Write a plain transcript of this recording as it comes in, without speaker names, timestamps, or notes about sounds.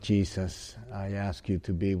Jesus, I ask you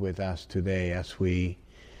to be with us today as we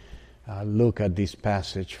look at this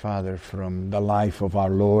passage, Father, from the life of our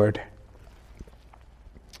Lord.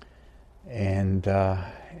 And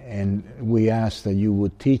we ask that you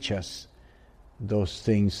would teach us those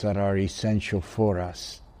things that are essential for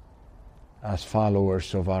us as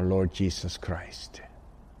followers of our Lord Jesus Christ.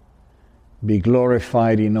 Be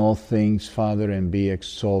glorified in all things, Father, and be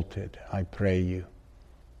exalted, I pray you,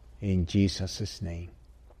 in Jesus' name.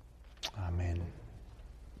 Amen.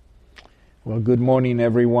 Well, good morning,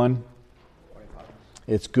 everyone.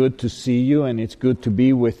 It's good to see you, and it's good to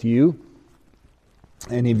be with you.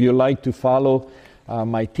 And if you like to follow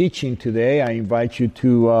my teaching today, I invite you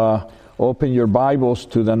to open your Bibles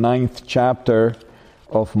to the 9th chapter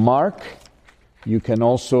of Mark. You can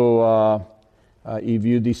also, if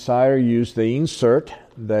you desire, use the insert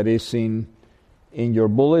that is in your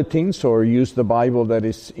bulletins, or use the Bible that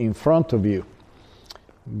is in front of you.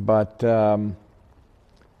 But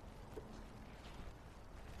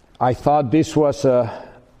I thought this was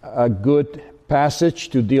a good passage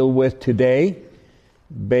to deal with today,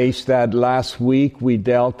 based that last week we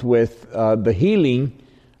dealt with the healing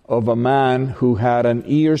of a man who had an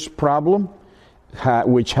ears problem,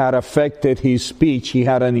 which had affected his speech. He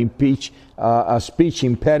had a speech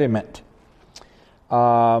impediment.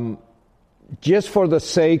 Just for the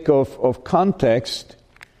sake of context,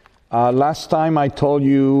 last time I told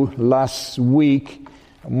you last week,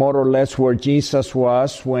 more or less where Jesus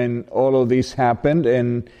was when all of this happened,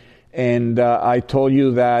 and I told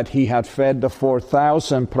you that he had fed the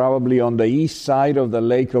 4,000 probably on the east side of the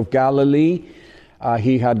Lake of Galilee.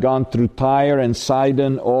 He had gone through Tyre and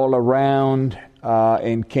Sidon all around,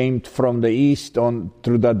 and came from the east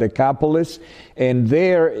through the Decapolis, and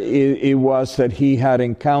there it was that he had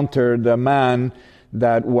encountered a man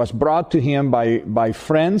that was brought to him by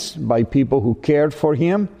friends, by people who cared for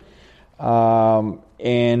him, and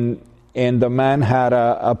the man had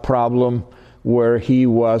a problem where he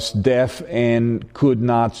was deaf and could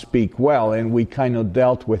not speak well, and we kind of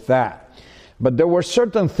dealt with that. But there were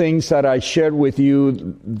certain things that I shared with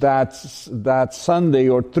you that Sunday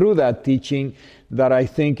or through that teaching that I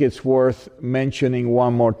think it's worth mentioning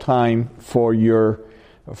one more time for your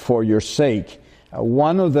sake.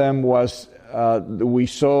 One of them was we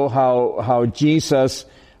saw how Jesus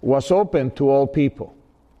was open to all people.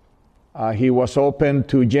 He was open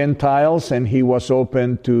to Gentiles, and he was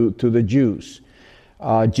open to the Jews.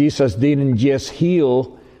 Jesus didn't just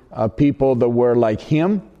heal people that were like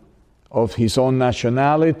him, of his own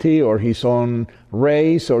nationality or his own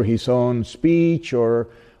race or his own speech, or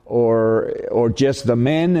just the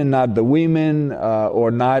men and not the women,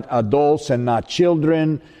 or not adults and not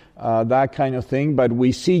children, that kind of thing. But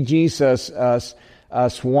we see Jesus as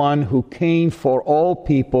one who came for all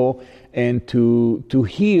people and to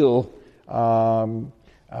heal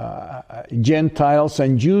Gentiles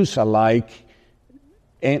and Jews alike.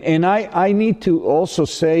 And I need to also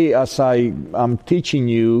say, as I'm teaching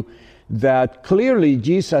you, that clearly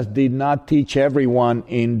Jesus did not teach everyone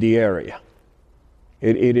in the area.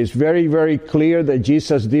 It is very, very clear that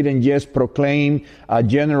Jesus didn't just proclaim a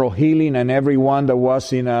general healing and everyone that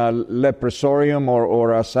was in a leprosarium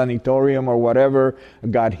or a sanatorium or whatever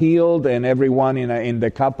got healed, and everyone in the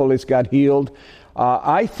Decapolis got healed.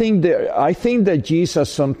 I think that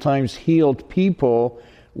Jesus sometimes healed people,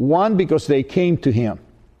 one, because they came to him.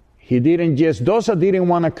 He didn't just, those that didn't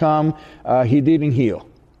want to come, he didn't heal.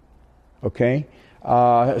 Okay?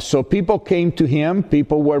 So people came to him,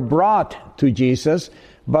 people were brought to Jesus,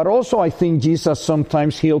 but also I think Jesus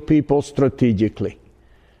sometimes healed people strategically.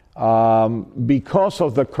 Because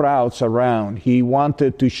of the crowds around, he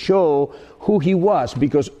wanted to show who he was,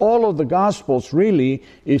 because all of the Gospels really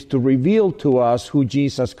is to reveal to us who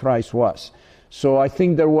Jesus Christ was. So I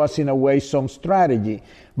think there was, in a way, some strategy.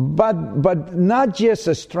 But not just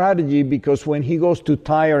a strategy, because when he goes to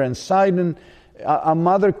Tyre and Sidon, a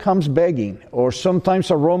mother comes begging, or sometimes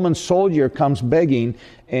a Roman soldier comes begging,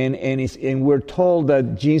 and we're told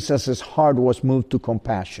that Jesus' heart was moved to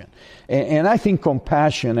compassion. And I think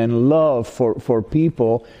compassion and love for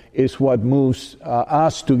people is what moves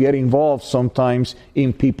us to get involved sometimes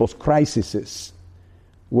in people's crises,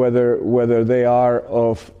 whether they are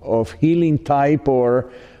of healing type or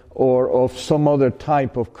of some other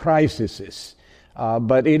type of crises.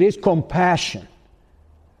 But it is compassion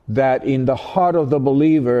that in the heart of the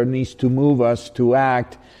believer needs to move us to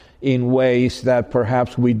act in ways that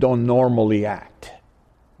perhaps we don't normally act,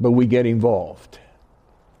 but we get involved.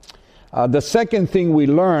 The second thing we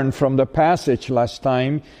learned from the passage last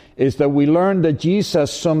time is that we learned that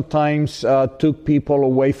Jesus sometimes took people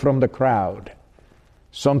away from the crowd.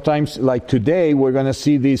 Sometimes, like today, we're going to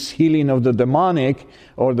see this healing of the demonic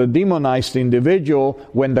or the demonized individual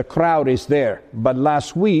when the crowd is there. But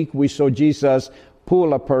last week, we saw Jesus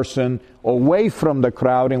pull a person away from the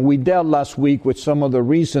crowd, and we dealt last week with some of the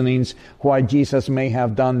reasonings why Jesus may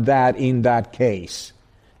have done that in that case.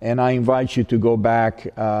 And I invite you to go back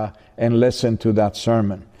and listen to that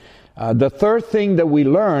sermon. The third thing that we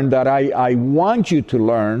learned that I want you to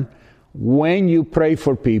learn when you pray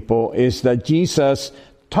for people is that Jesus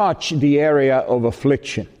touched the area of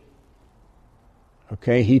affliction.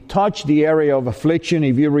 Okay, he touched the area of affliction.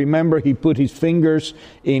 If you remember, he put his fingers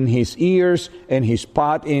in his ears and his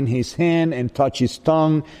pot in his hand and touched his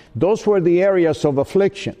tongue. Those were the areas of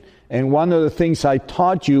affliction. And one of the things I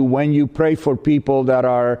taught you when you pray for people that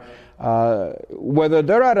are, whether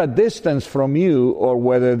they're at a distance from you or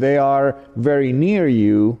whether they are very near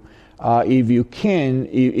you, if you can,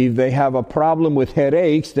 if they have a problem with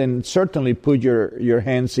headaches, then certainly put your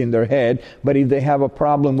hands in their head. But if they have a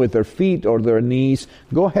problem with their feet or their knees,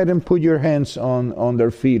 go ahead and put your hands on their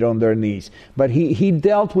feet, on their knees. But he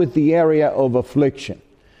dealt with the area of affliction.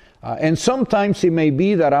 And sometimes it may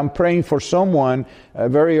be that I'm praying for someone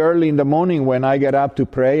very early in the morning when I get up to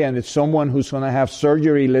pray, and it's someone who's going to have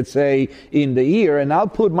surgery, let's say, in the ear, and I'll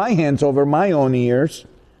put my hands over my own ears,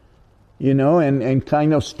 and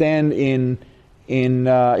kind of stand in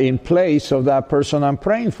place of that person I'm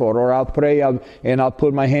praying for. Or I'll pray and I'll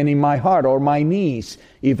put my hand in my heart or my knees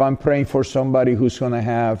if I'm praying for somebody who's going to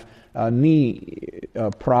have knee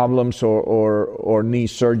problems or knee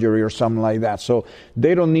surgery or something like that. So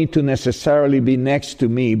they don't need to necessarily be next to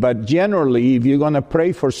me. But generally, if you're going to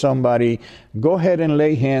pray for somebody, go ahead and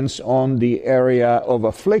lay hands on the area of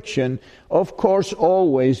affliction. Of course,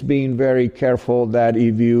 always being very careful that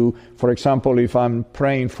for example, if I'm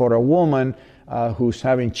praying for a woman who's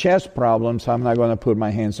having chest problems, I'm not going to put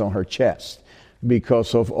my hands on her chest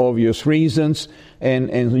because of obvious reasons.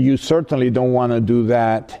 And you certainly don't want to do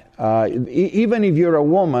that. Even if you're a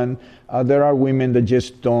woman, there are women that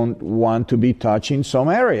just don't want to be touched in some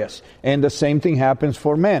areas. And the same thing happens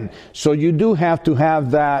for men. So you do have to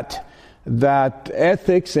have that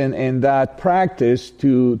ethics and that practice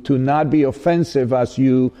to not be offensive as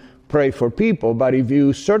you pray for people. But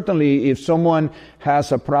if someone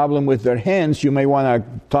has a problem with their hands, you may want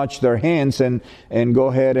to touch their hands and go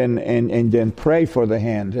ahead and then pray for the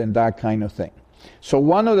hand and that kind of thing. So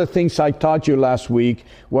one of the things I taught you last week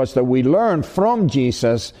was that we learned from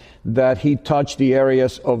Jesus that he touched the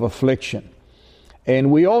areas of affliction.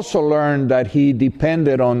 And we also learned that he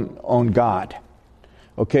depended on God.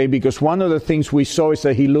 Okay, because one of the things we saw is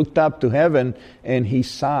that he looked up to heaven and he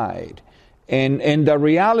sighed. And the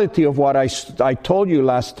reality of what I told you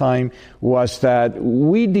last time was that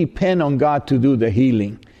we depend on God to do the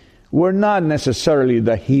healing. We're not necessarily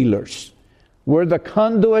the healers. We're the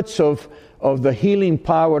conduits of the healing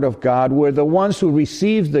power of God. We're the ones who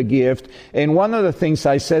receive the gift. And one of the things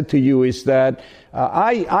I said to you is that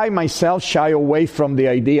I myself shy away from the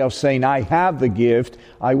idea of saying I have the gift.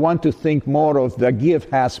 I want to think more of the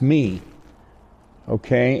gift has me.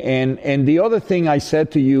 Okay? And the other thing I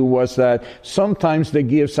said to you was that sometimes the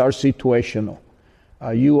gifts are situational.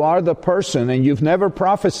 You are the person and you've never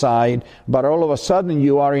prophesied, but all of a sudden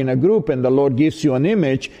you are in a group and the Lord gives you an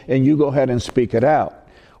image and you go ahead and speak it out.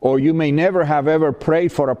 Or you may never have ever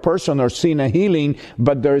prayed for a person or seen a healing,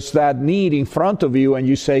 but there's that need in front of you and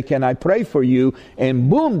you say, can I pray for you? And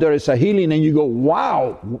boom, there is a healing and you go,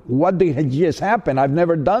 wow, what did just happen? I've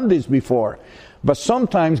never done this before. But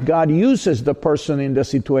sometimes God uses the person in the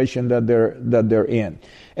situation that they're in.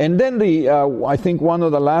 And then I think one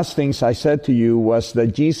of the last things I said to you was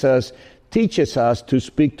that Jesus teaches us to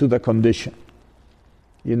speak to the condition.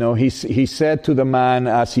 He said to the man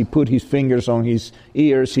as he put his fingers on his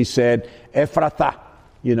ears, he said, Ephrata,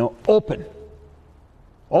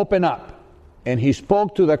 open up. And he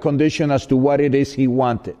spoke to the condition as to what it is he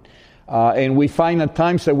wanted. And we find at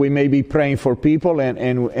times that we may be praying for people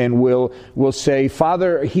and we'll say,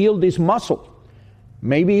 Father, heal this muscle.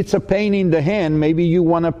 Maybe it's a pain in the hand. Maybe you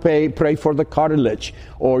want to pray for the cartilage,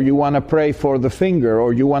 or you want to pray for the finger,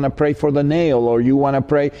 or you want to pray for the nail, or you want to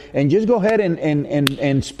pray, and just go ahead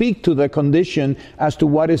and speak to the condition as to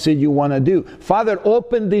what is it you want to do. Father,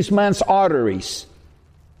 open this man's arteries.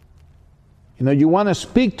 You want to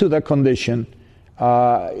speak to the condition.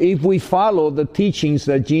 If we follow the teachings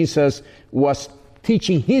that Jesus was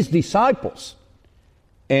teaching his disciples,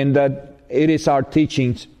 and that it is our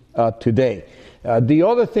teachings today. The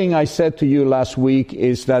other thing I said to you last week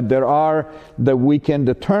is that we can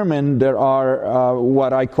determine there are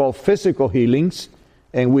what I call physical healings,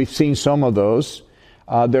 and we've seen some of those.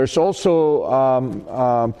 There's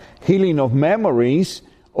also healing of memories,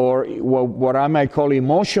 or what I might call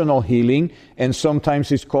emotional healing, and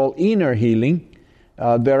sometimes it's called inner healing.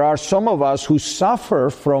 There are some of us who suffer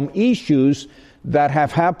from issues that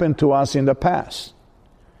have happened to us in the past,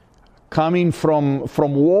 coming from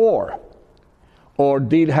war, or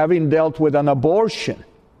having dealt with an abortion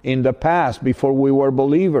in the past before we were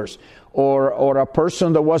believers, or a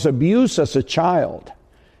person that was abused as a child.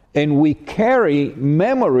 And we carry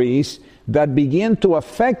memories that begin to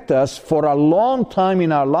affect us for a long time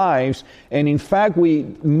in our lives. And in fact,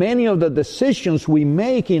 many of the decisions we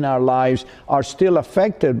make in our lives are still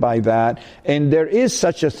affected by that. And there is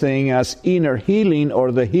such a thing as inner healing,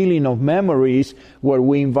 or the healing of memories, where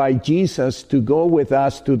we invite Jesus to go with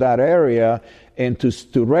us to that area and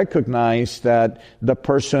to recognize that the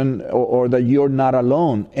person, or that you're not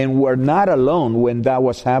alone. And we're not alone when that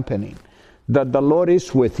was happening. That the Lord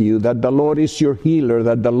is with you, that the Lord is your healer,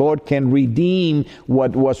 that the Lord can redeem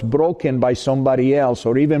what was broken by somebody else,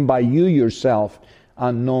 or even by you yourself,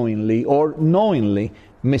 unknowingly or knowingly.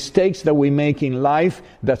 Mistakes that we make in life,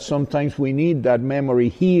 that sometimes we need that memory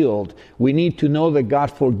healed. We need to know that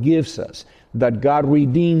God forgives us, that God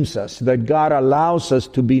redeems us, that God allows us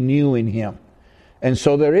to be new in Him. And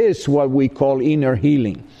so there is what we call inner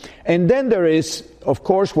healing. And then there is, of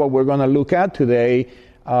course, what we're going to look at today,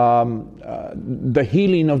 the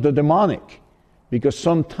healing of the demonic, because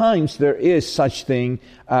sometimes there is such thing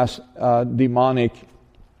as demonic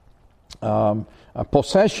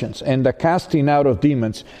possessions and the casting out of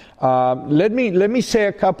demons. Let me say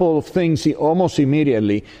a couple of things almost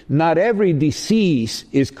immediately. Not every disease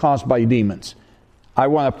is caused by demons. I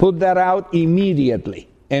want to put that out immediately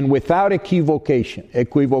and without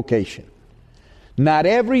equivocation. Not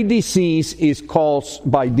every disease is caused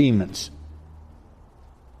by demons.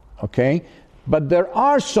 Okay? But there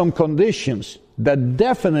are some conditions that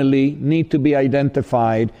definitely need to be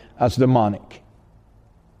identified as demonic.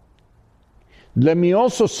 Let me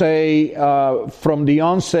also say from the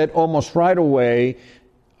onset, almost right away,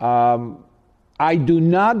 I do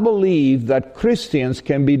not believe that Christians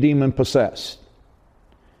can be demon-possessed.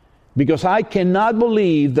 Because I cannot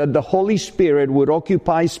believe that the Holy Spirit would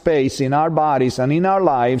occupy space in our bodies and in our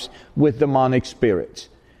lives with demonic spirits.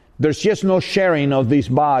 There's just no sharing of this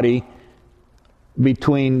body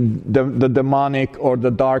between the demonic or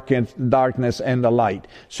the darkness and the light.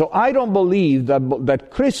 So I don't believe that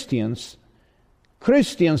Christians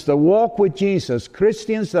that walk with Jesus,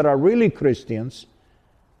 Christians that are really Christians,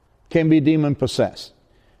 can be demon-possessed.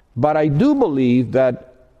 But I do believe that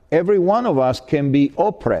every one of us can be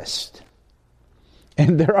oppressed.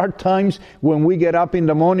 And there are times when we get up in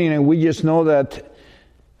the morning and we just know that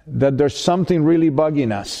there's something really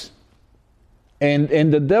bugging us.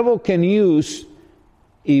 And the devil can use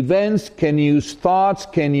events, can use thoughts,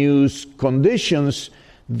 can use conditions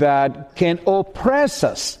that can oppress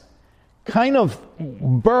us, kind of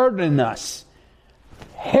burden us,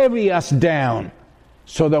 heavy us down,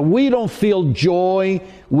 so that we don't feel joy,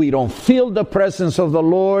 we don't feel the presence of the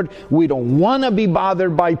Lord, we don't want to be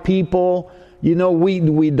bothered by people. You know,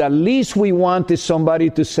 the least we want is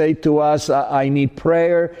somebody to say to us, I need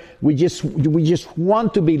prayer. We just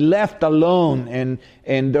want to be left alone.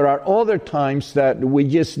 And there are other times that we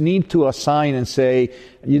just need to assign and say,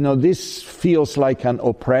 you know, this feels like an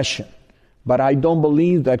oppression. But I don't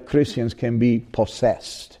believe that Christians can be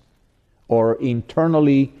possessed or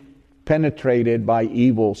internally penetrated by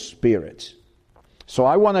evil spirits. So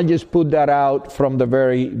I want to just put that out from the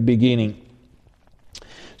very beginning.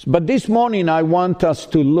 But this morning I want us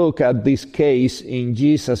to look at this case in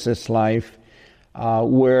Jesus' life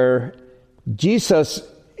where Jesus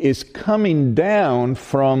is coming down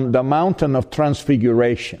from the mountain of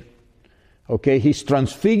transfiguration. Okay, he's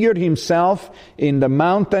transfigured himself in the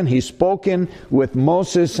mountain. He's spoken with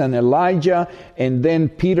Moses and Elijah. And then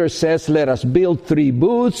Peter says, let us build 3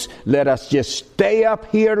 booths. Let us just stay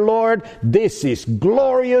up here, Lord. This is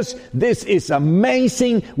glorious. This is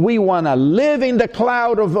amazing. We want to live in the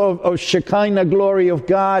cloud of Shekinah glory of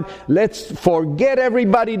God. Let's forget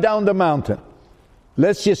everybody down the mountain.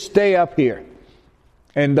 Let's just stay up here.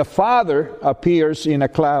 And the Father appears in a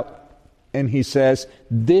cloud. And he says,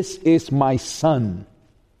 this is my Son,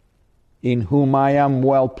 in whom I am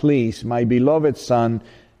well pleased, my beloved Son,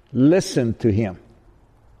 listen to him.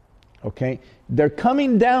 Okay? They're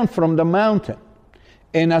coming down from the mountain.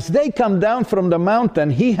 And as they come down from the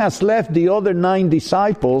mountain, he has left the other 9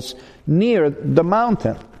 disciples near the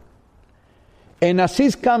mountain. And as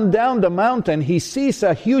he's come down the mountain, he sees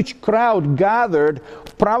a huge crowd gathered,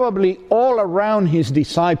 probably all around his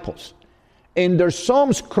disciples. And there's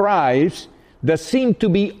some scribes that seemed to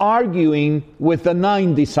be arguing with the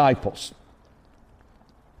 9 disciples.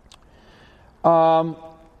 And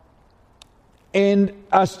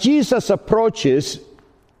as Jesus approaches,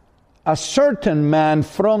 a certain man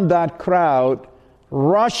from that crowd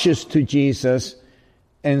rushes to Jesus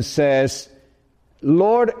and says,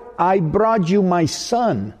 "Lord, I brought you my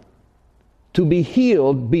son to be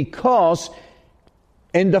healed because,"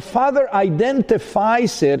 and the father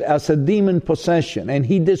identifies it as a demon possession, and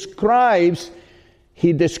he describes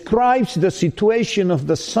the situation of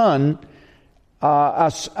the son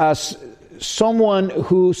as someone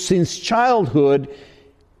who since childhood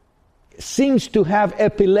seems to have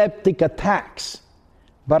epileptic attacks.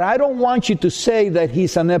 But I don't want you to say that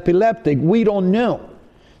he's an epileptic. We don't know.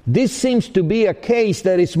 This seems to be a case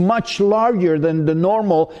that is much larger than the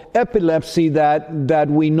normal epilepsy that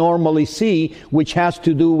we normally see, which has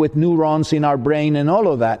to do with neurons in our brain and all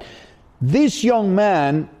of that. This young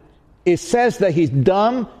man, it says that he's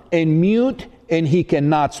dumb and mute and he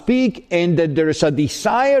cannot speak, and that there's a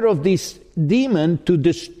desire of this demon to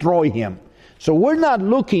destroy him. So we're not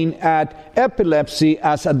looking at epilepsy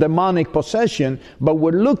as a demonic possession, but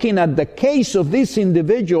we're looking at the case of this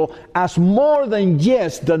individual as more than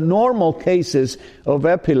just the normal cases of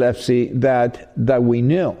epilepsy that we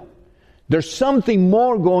know. There's something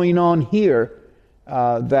more going on here,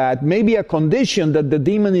 that may be a condition that the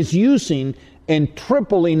demon is using and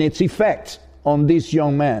tripling its effects on this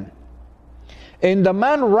young man. And the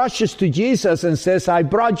man rushes to Jesus and says, "I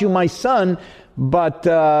brought you my son, but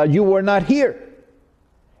you were not here.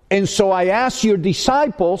 And so I asked your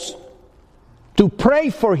disciples to pray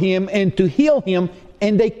for him and to heal him,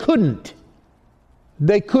 and they couldn't.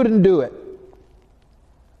 They couldn't do it."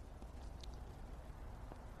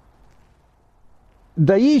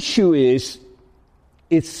 The issue is,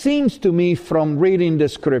 it seems to me from reading the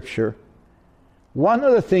scripture, one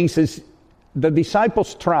of the things is the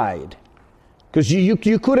disciples tried. Because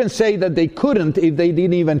you couldn't say that they couldn't if they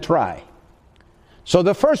didn't even try. So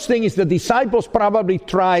the first thing is the disciples probably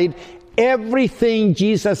tried everything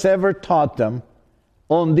Jesus ever taught them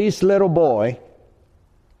on this little boy.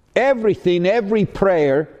 Everything, every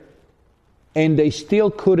prayer, and they still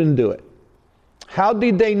couldn't do it. How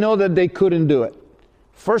did they know that they couldn't do it?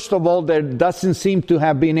 First of all, there doesn't seem to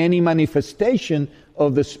have been any manifestation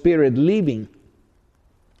of the Spirit leaving,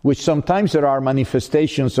 which sometimes there are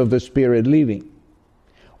manifestations of the Spirit leaving.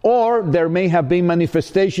 Or there may have been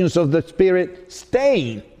manifestations of the Spirit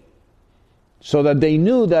staying, so that they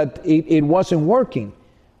knew that it wasn't working.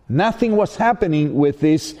 Nothing was happening with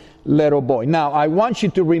this little boy. Now, I want you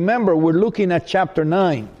to remember, we're looking at chapter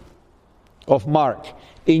 9 of Mark.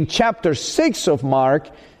 In chapter 6 of Mark,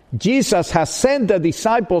 Jesus has sent the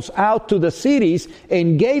disciples out to the cities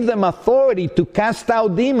and gave them authority to cast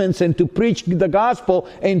out demons and to preach the gospel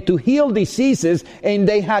and to heal diseases. And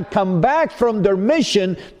they had come back from their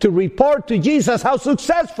mission to report to Jesus how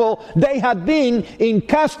successful they had been in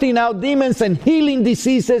casting out demons and healing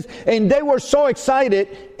diseases. And they were so excited,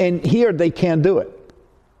 and here they can't do it.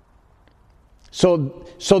 So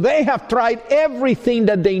they have tried everything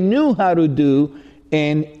that they knew how to do,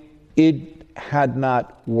 and it had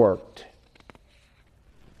not worked.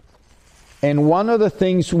 And one of the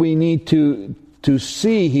things we need to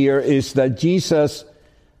see here is that Jesus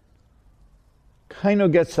kind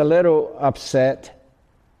of gets a little upset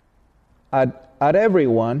at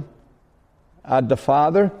everyone, at the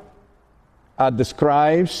Father, at the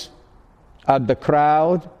scribes, at the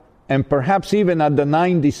crowd, and perhaps even at the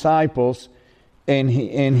 9 disciples. And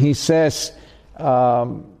he says,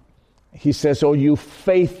 "Oh, you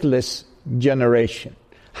faithless generation.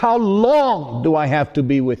 How long do I have to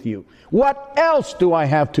be with you? What else do I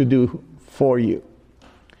have to do for you?"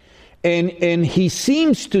 And he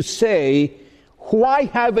seems to say, "Why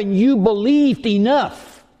haven't you believed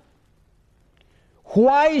enough?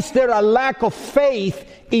 Why is there a lack of faith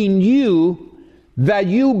in you that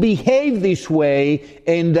you behave this way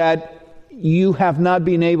and that you have not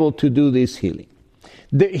been able to do this healing?"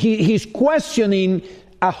 He's questioning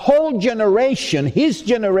a whole generation, his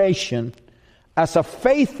generation, as a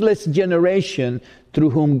faithless generation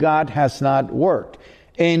through whom God has not worked.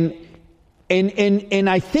 And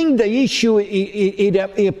I think the issue, it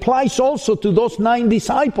applies also to those 9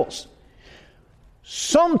 disciples.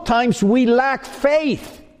 Sometimes we lack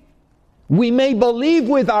faith. We may believe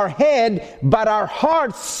with our head, but our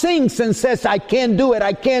heart sinks and says, "I can't do it,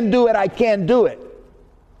 I can't do it, I can't do it."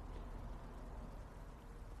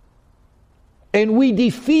 And we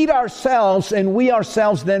defeat ourselves, and we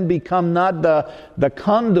ourselves then become not the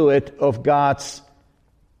conduit of God's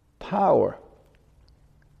power.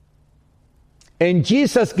 And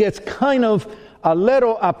Jesus gets kind of a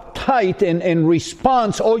little uptight uptight and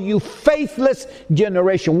responds, "Oh, you faithless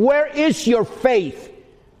generation, where is your faith?"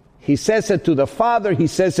 He says it to the Father, he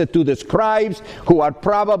says it to the scribes who are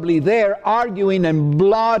probably there arguing and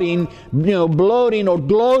gloating or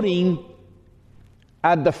gloating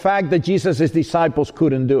at the fact that Jesus' disciples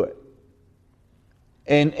couldn't do it.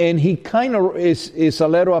 And he kind of is a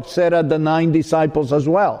little upset at the 9 disciples as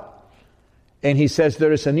well. And he says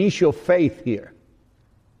there is an issue of faith here.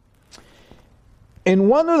 And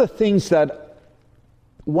one of the things that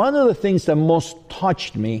most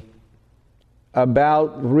touched me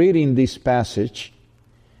about reading this passage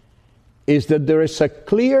is that there is a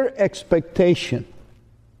clear expectation.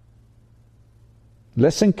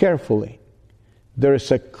 Listen carefully. There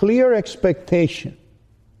is a clear expectation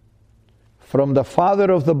from the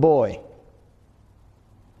father of the boy,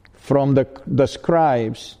 from the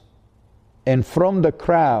scribes, and from the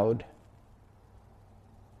crowd,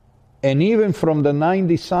 and even from the 9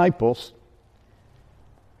 disciples,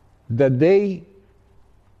 that they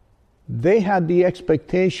had the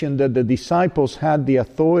expectation that the disciples had the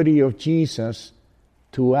authority of Jesus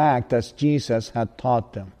to act as Jesus had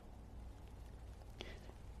taught them.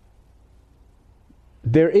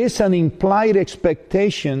 There is an implied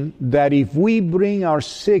expectation that if we bring our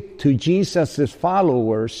sick to Jesus'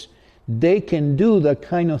 followers, they can do the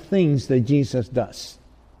kind of things that Jesus does.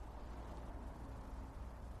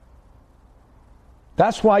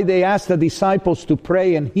 That's why they asked the disciples to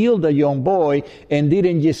pray and heal the young boy and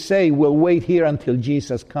didn't just say, "We'll wait here until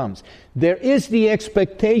Jesus comes." There is the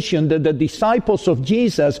expectation that the disciples of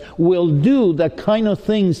Jesus will do the kind of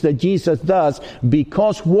things that Jesus does,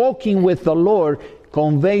 because walking with the Lord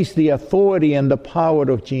conveys the authority and the power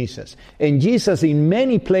of Jesus. And Jesus, in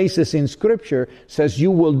many places in Scripture, says,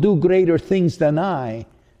 "You will do greater things than I,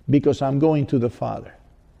 because I'm going to the Father.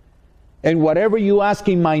 And whatever you ask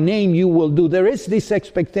in my name, you will do." There is this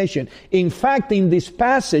expectation. In fact, in this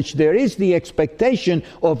passage, there is the expectation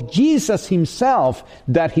of Jesus himself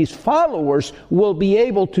that his followers will be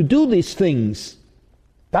able to do these things.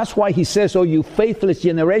 That's why he says, "Oh, you faithless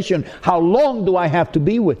generation, how long do I have to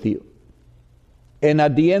be with you?" And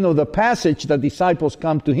at the end of the passage, the disciples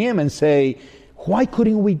come to him and say, "Why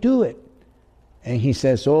couldn't we do it?" And he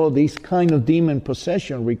says, "Oh, this kind of demon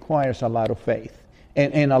possession requires a lot of faith.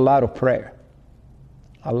 And a lot of prayer.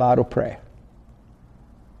 A lot of prayer.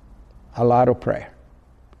 A lot of prayer."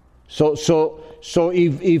 So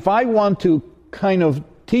if I want to kind of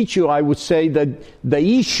teach you, I would say that the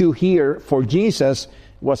issue here for Jesus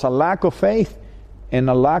was a lack of faith and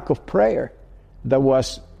a lack of prayer that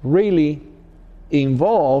was really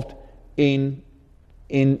involved in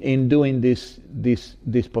doing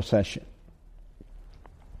this possession.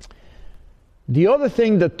 The other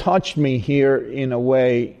thing that touched me here in a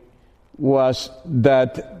way was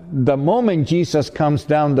that the moment Jesus comes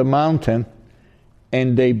down the mountain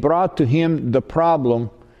and they brought to him the problem,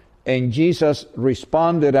 and Jesus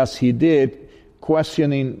responded as he did,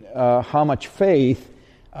 questioning how much faith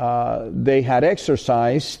they had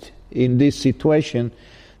exercised in this situation.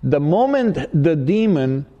 The moment the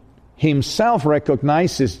demon himself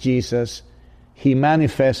recognizes Jesus, he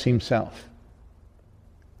manifests himself.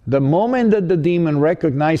 The moment that the demon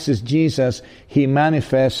recognizes Jesus, he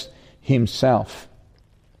manifests himself.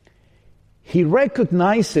 He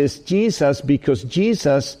recognizes Jesus because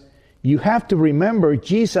Jesus, you have to remember,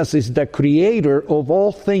 Jesus is the creator of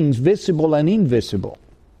all things visible and invisible.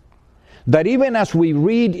 That even as we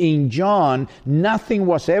read in John, nothing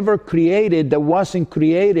was ever created that wasn't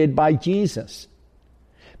created by Jesus.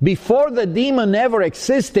 Before the demon ever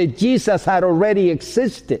existed, Jesus had already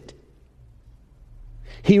existed.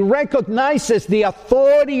 He recognizes the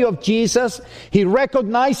authority of Jesus, he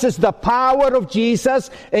recognizes the power of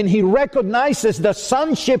Jesus, and he recognizes the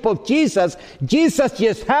sonship of Jesus. Jesus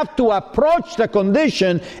just has to approach the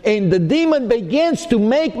condition, and the demon begins to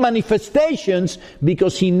make manifestations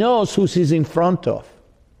because he knows who he's in front of.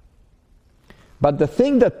 But the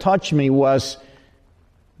thing that touched me was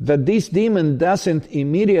that this demon doesn't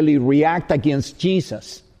immediately react against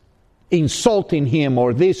Jesus, insulting him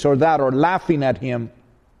or this or that or laughing at him.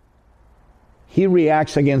 He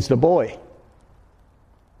reacts against the boy.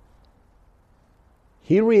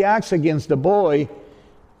 He reacts against the boy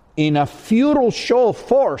in a futile show of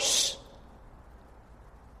force.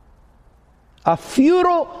 A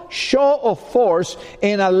futile show of force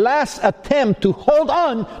in a last attempt to hold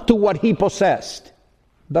on to what he possessed,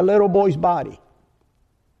 the little boy's body.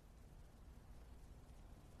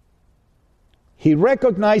 He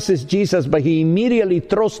recognizes Jesus, but he immediately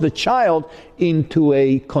throws the child into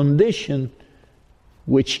a condition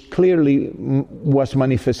which clearly was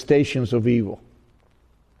manifestations of evil.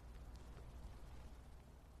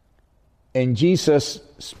 And Jesus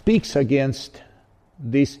speaks against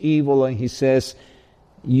this evil, and he says,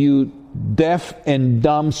 "You deaf and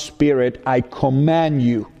dumb spirit, I command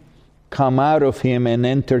you, come out of him and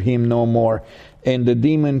enter him no more." And the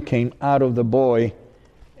demon came out of the boy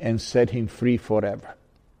and set him free forever.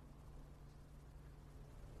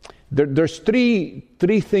 There's three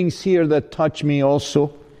things here that touch me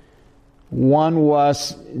also. One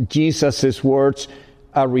was Jesus' words,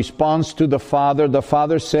 a response to the Father. The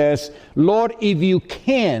Father says, "Lord, if you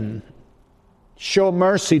can, show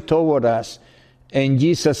mercy toward us." And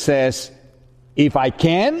Jesus says, "If I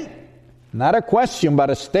can," not a question, but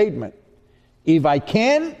a statement. "If I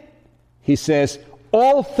can," he says,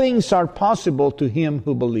 "all things are possible to him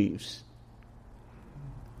who believes."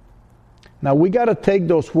 Now we got to take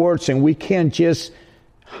those words and we can't just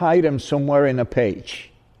hide them somewhere in a page.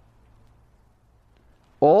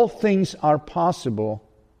 All things are possible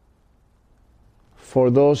for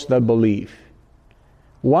those that believe.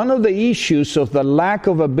 One of the issues of the lack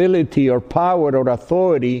of ability or power or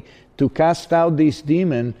authority to cast out this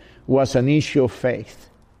demon was an issue of faith.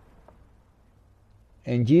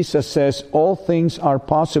 And Jesus says, all things are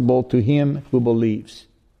possible to him who believes.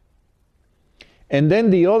 And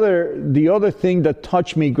then the other thing that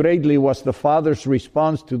touched me greatly was the Father's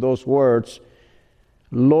response to those words,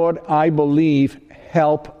 "Lord, I believe,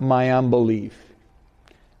 help my unbelief."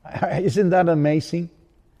 Isn't that amazing?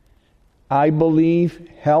 I believe,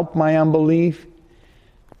 help my unbelief.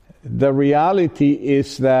 The reality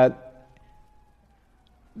is that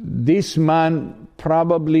this man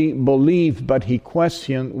probably believed, but he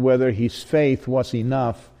questioned whether his faith was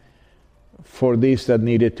enough for this that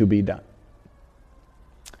needed to be done.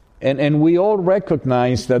 And we all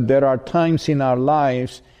recognize that there are times in our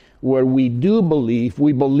lives where we do believe.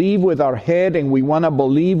 We believe with our head and we want to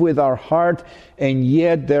believe with our heart, and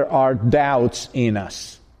yet there are doubts in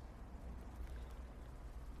us.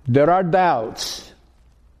 There are doubts.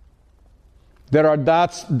 There are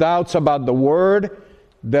doubts about the Word.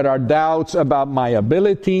 There are doubts about my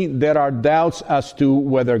ability. There are doubts as to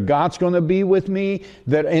whether God's going to be with me.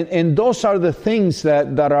 And those are the things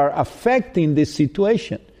that are affecting this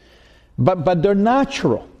situation. But they're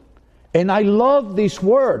natural. And I love these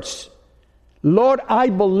words. Lord, I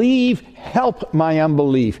believe, help my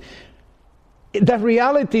unbelief. The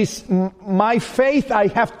reality is, my faith, I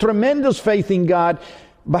have tremendous faith in God,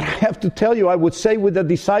 but I have to tell you, I would say with the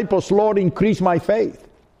disciples, Lord, increase my faith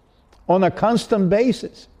on a constant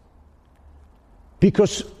basis.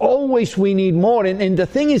 Because always we need more. And the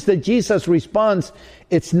thing is that Jesus responds,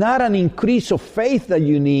 it's not an increase of faith that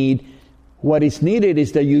you need. What is needed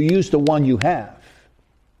is that you use the one you have.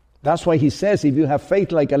 That's why he says, if you have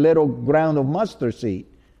faith like a little ground of mustard seed,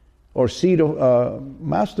 or seed of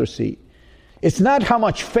mustard seed. It's not how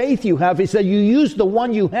much faith you have, it's that you use the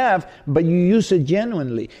one you have, but you use it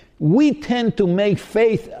genuinely. We tend to make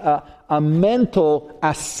faith a mental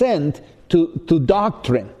assent to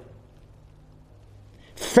doctrine.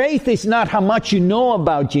 Faith is not how much you know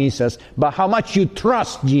about Jesus, but how much you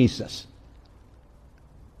trust Jesus.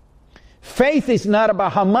 Faith is not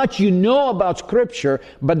about how much you know about Scripture,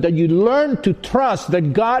 but that you learn to trust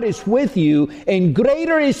that God is with you, and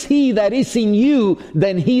greater is He that is in you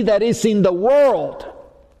than he that is in the world.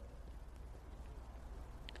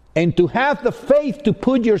 And to have the faith to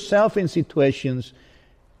put yourself in situations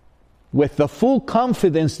with the full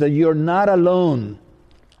confidence that you're not alone,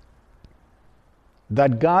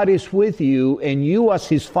 that God is with you, and you as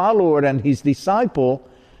His follower and His disciple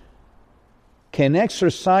can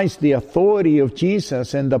exercise the authority of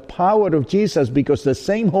Jesus and the power of Jesus, because the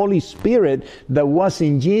same Holy Spirit that was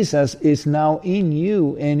in Jesus is now in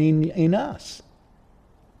you and in us.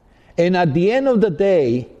 And at the end of the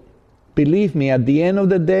day, believe me, at the end of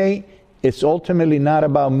the day, it's ultimately not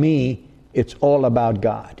about me, it's all about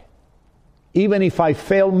God. Even if I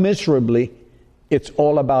fail miserably, it's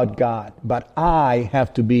all about God. But I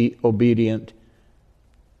have to be obedient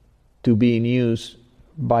to being used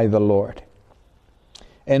by the Lord.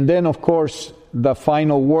 And then, of course, the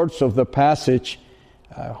final words of the passage,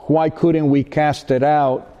 why couldn't we cast it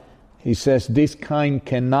out? He says, this kind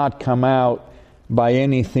cannot come out by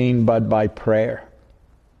anything but by prayer.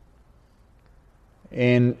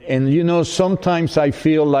 And you know, sometimes I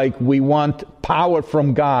feel like we want power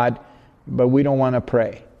from God, but we don't want to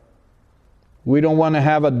pray. We don't want to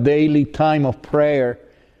have a daily time of prayer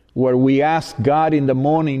where we ask God in the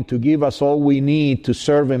morning to give us all we need to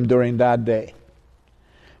serve Him during that day.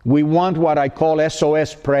 We want what I call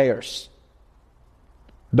SOS prayers.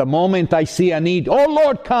 The moment I see a need, oh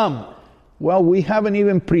Lord, come. Well, we haven't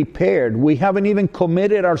even prepared. We haven't even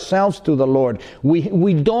committed ourselves to the Lord.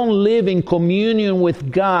 We don't live in communion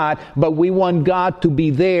with God, but we want God to be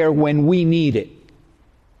there when we need it.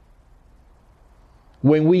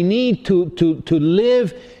 When we need to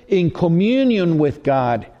live in communion with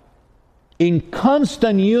God, in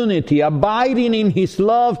constant unity, abiding in His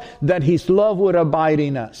love, that His love would abide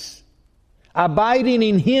in us. Abiding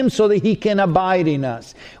in Him so that He can abide in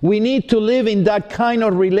us. We need to live in that kind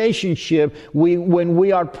of relationship when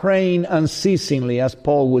we are praying unceasingly, as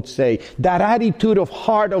Paul would say. That attitude of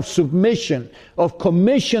heart of submission, of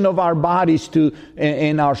commission of our bodies to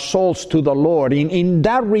and our souls to the Lord. In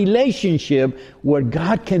that relationship where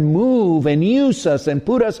God can move and use us and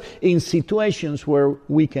put us in situations where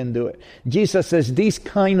we can do it. Jesus says this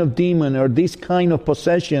kind of demon or this kind of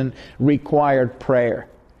possession required prayer.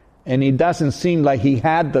 And it doesn't seem like they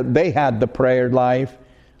had the prayer life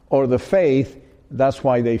or the faith. That's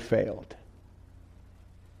why they failed.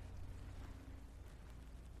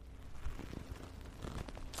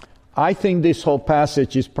 I think this whole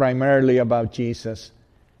passage is primarily about Jesus.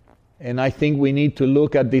 And I think we need to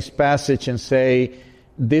look at this passage and say,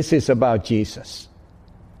 this is about Jesus.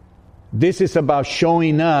 This is about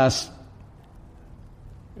showing us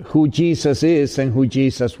who Jesus is and who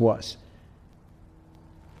Jesus was.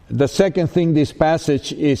 The second thing this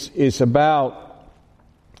passage is about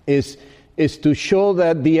is to show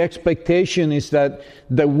that the expectation is that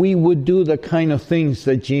we would do the kind of things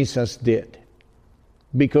that Jesus did,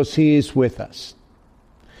 because He is with us.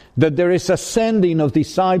 That there is a sending of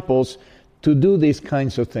disciples to do these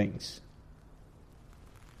kinds of things.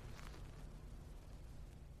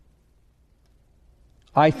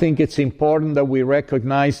 I think it's important that we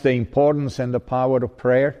recognize the importance and the power of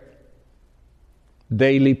prayer.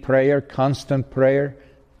 Daily prayer, constant prayer,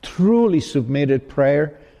 truly submitted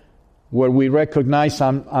prayer, where we recognize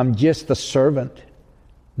I'm just a servant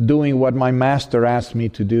doing what my master asked me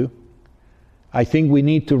to do. I think we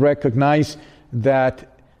need to recognize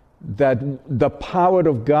that the power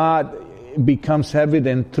of God becomes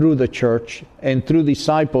evident through the church and through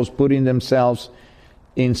disciples putting themselves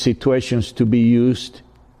in situations to be used.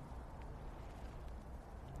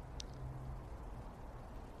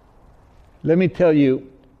 Let me tell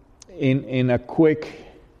you in a quick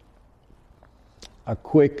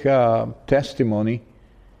testimony,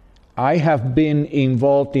 I have been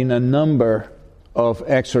involved in a number of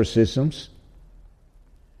exorcisms,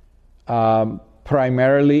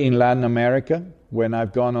 primarily in Latin America when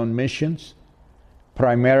I've gone on missions,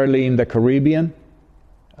 primarily in the Caribbean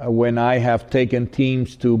when I have taken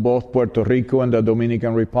teams to both Puerto Rico and the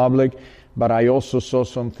Dominican Republic, but I also saw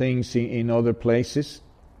some things in other places.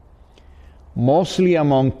 Mostly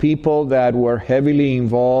among people that were heavily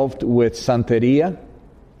involved with Santeria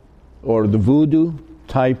or the voodoo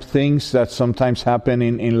type things that sometimes happen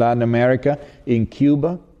in Latin America, in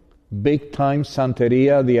Cuba. Big time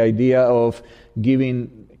Santeria, the idea of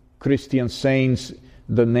giving Christian saints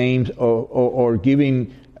the names or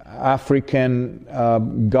giving African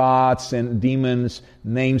gods and demons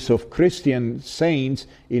names of Christian saints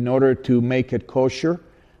in order to make it kosher.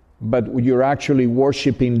 But you're actually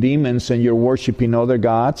worshiping demons and you're worshiping other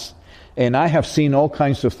gods. And I have seen all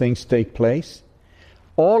kinds of things take place.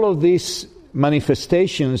 All of these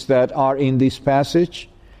manifestations that are in this passage,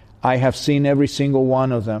 I have seen every single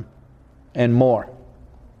one of them and more.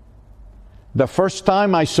 The first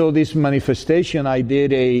time I saw this manifestation, I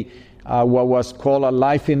did what was called a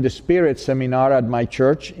Life in the Spirit seminar at my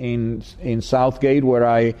church in Southgate, where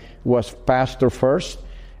I was pastor first.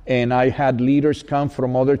 And I had leaders come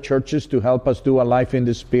from other churches to help us do a Life in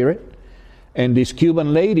the Spirit. And this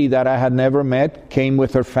Cuban lady that I had never met came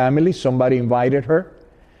with her family. Somebody invited her.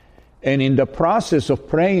 And in the process of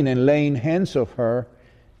praying and laying hands on her,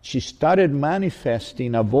 she started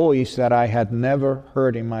manifesting a voice that I had never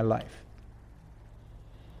heard in my life.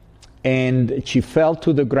 And she fell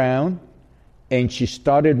to the ground, and she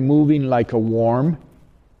started moving like a worm.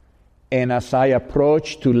 And as I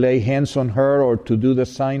approached to lay hands on her or to do the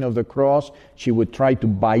sign of the cross, she would try to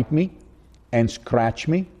bite me and scratch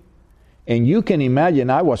me. And you can imagine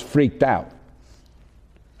I was freaked out.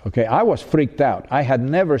 Okay, I was freaked out. I had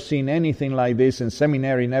never seen anything like this, and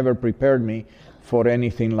seminary never prepared me for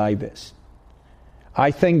anything like this.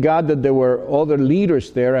 I thank God that there were other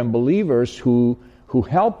leaders there and believers who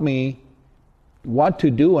helped me what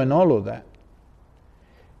to do and all of that.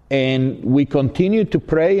 And we continued to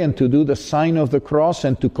pray and to do the sign of the cross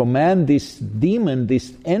and to command this demon,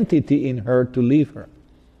 this entity in her, to leave her.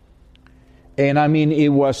 And I mean, it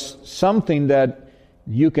was something that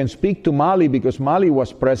you can speak to Molly, because Molly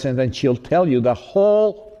was present, and she'll tell you the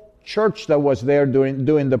whole church that was there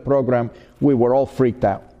doing the program, we were all freaked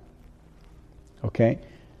out. Okay?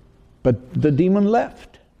 But the demon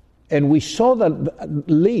left. And we saw that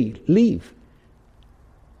leave.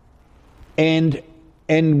 And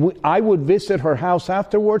I would visit her house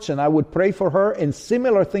afterwards, and I would pray for her, and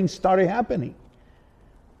similar things started happening.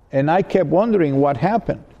 And I kept wondering what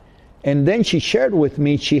happened. And then she shared with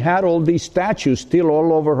me she had all these statues still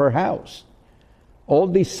all over her house. All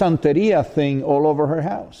this Santeria thing all over her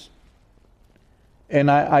house. And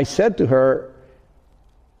I said to her,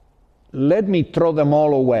 let me throw them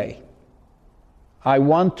all away. I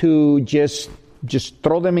want to just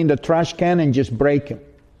throw them in the trash can and just break them.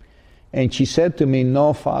 And she said to me,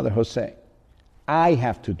 no, Father Jose, I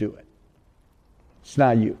have to do it. It's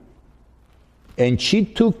not you. And she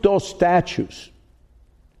took those statues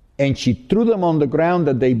and she threw them on the ground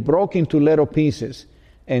that they broke into little pieces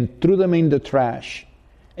and threw them in the trash.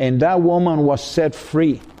 And that woman was set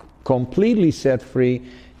free, completely set free.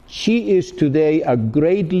 She is today a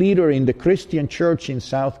great leader in the Christian church in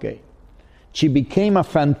Southgate. She became a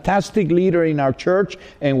fantastic leader in our church,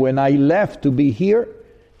 and when I left to be here,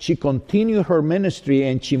 she continued her ministry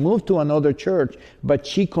and she moved to another church, but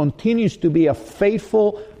she continues to be a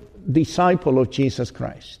faithful disciple of Jesus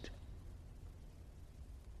Christ.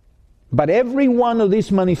 But every one of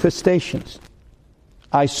these manifestations,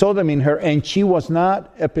 I saw them in her, and she was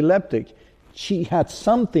not epileptic. She had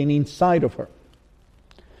something inside of her.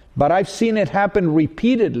 But I've seen it happen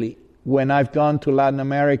repeatedly when I've gone to Latin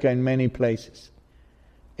America in many places.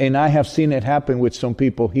 And I have seen it happen with some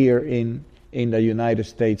people here in the United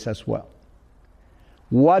States as well.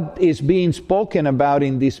 What is being spoken about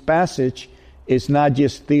in this passage is not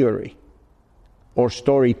just theory or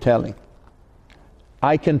storytelling.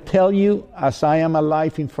 I can tell you, as I am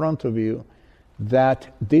alive in front of you,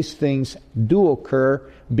 that these things do occur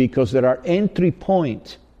because there are entry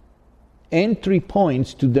points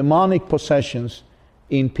to demonic possessions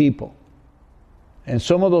in people. And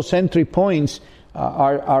some of those entry points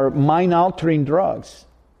are mind-altering drugs,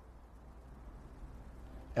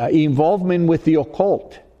 involvement with the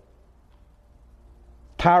occult,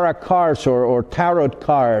 tarot cards or tarot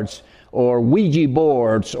cards, or Ouija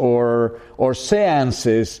boards, or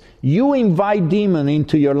seances. You invite demon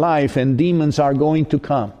into your life, and demons are going to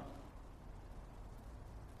come.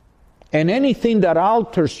 And anything that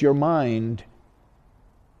alters your mind,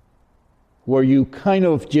 where you kind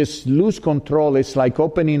of just lose control, it's like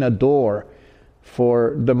opening a door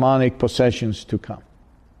for demonic possessions to come.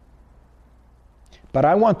 But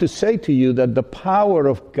I want to say to you that the power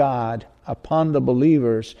of God upon the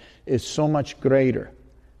believers is so much greater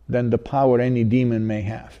than the power any demon may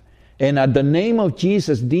have. And at the name of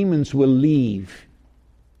Jesus, demons will leave.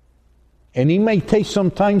 And it may take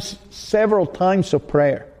sometimes several times of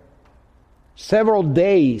prayer, several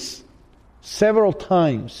days, several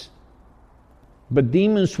times. But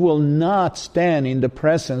demons will not stand in the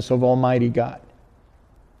presence of Almighty God.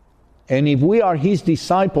 And if we are His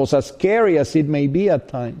disciples, as scary as it may be at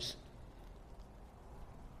times,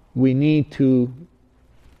 we need to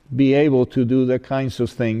be able to do the kinds of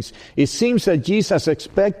things. It seems that Jesus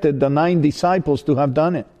expected the 9 disciples to have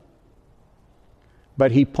done it.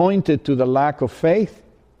 But He pointed to the lack of faith,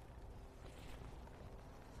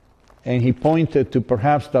 and He pointed to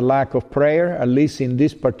perhaps the lack of prayer, at least in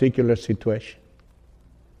this particular situation.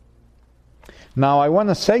 Now, I want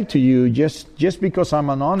to say to you, just because I'm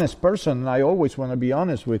an honest person, and I always want to be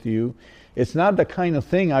honest with you, it's not the kind of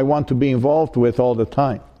thing I want to be involved with all the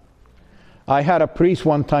time. I had a priest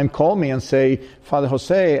one time call me and say, Father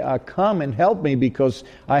Jose, come and help me because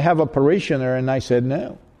I have a parishioner. And I said,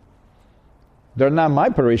 no, they're not my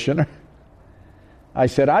parishioner. I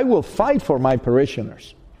said, I will fight for my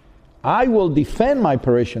parishioners. I will defend my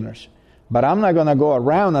parishioners. But I'm not going to go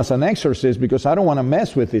around as an exorcist because I don't want to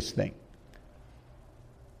mess with this thing.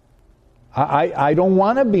 I don't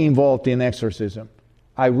want to be involved in exorcism.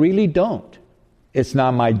 I really don't. It's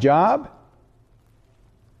not my job.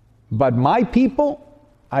 But my people,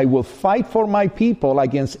 I will fight for my people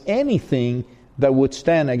against anything that would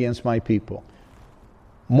stand against my people,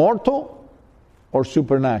 mortal or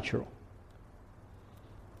supernatural.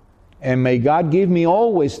 And may God give me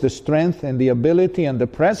always the strength and the ability and the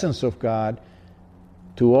presence of God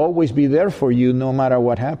to always be there for you no matter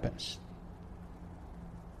what happens.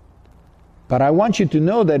 But I want you to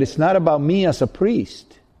know that it's not about me as a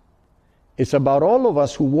priest. It's about all of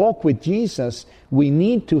us who walk with Jesus. We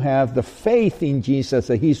need to have the faith in Jesus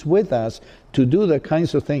that He's with us to do the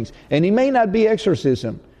kinds of things. And it may not be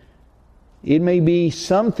exorcism. It may be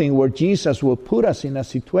something where Jesus will put us in a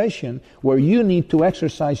situation where you need to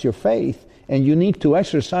exercise your faith and you need to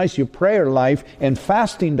exercise your prayer life and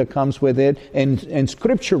fasting that comes with it, and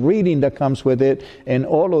scripture reading that comes with it, and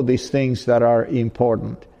all of these things that are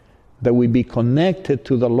important. That we be connected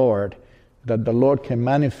to the Lord, that the Lord can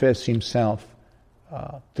manifest Himself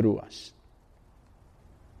through us.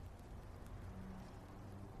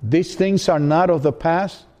 These things are not of the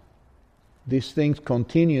past. These things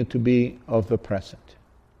continue to be of the present.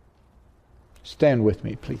 Stand with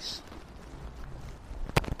me, please.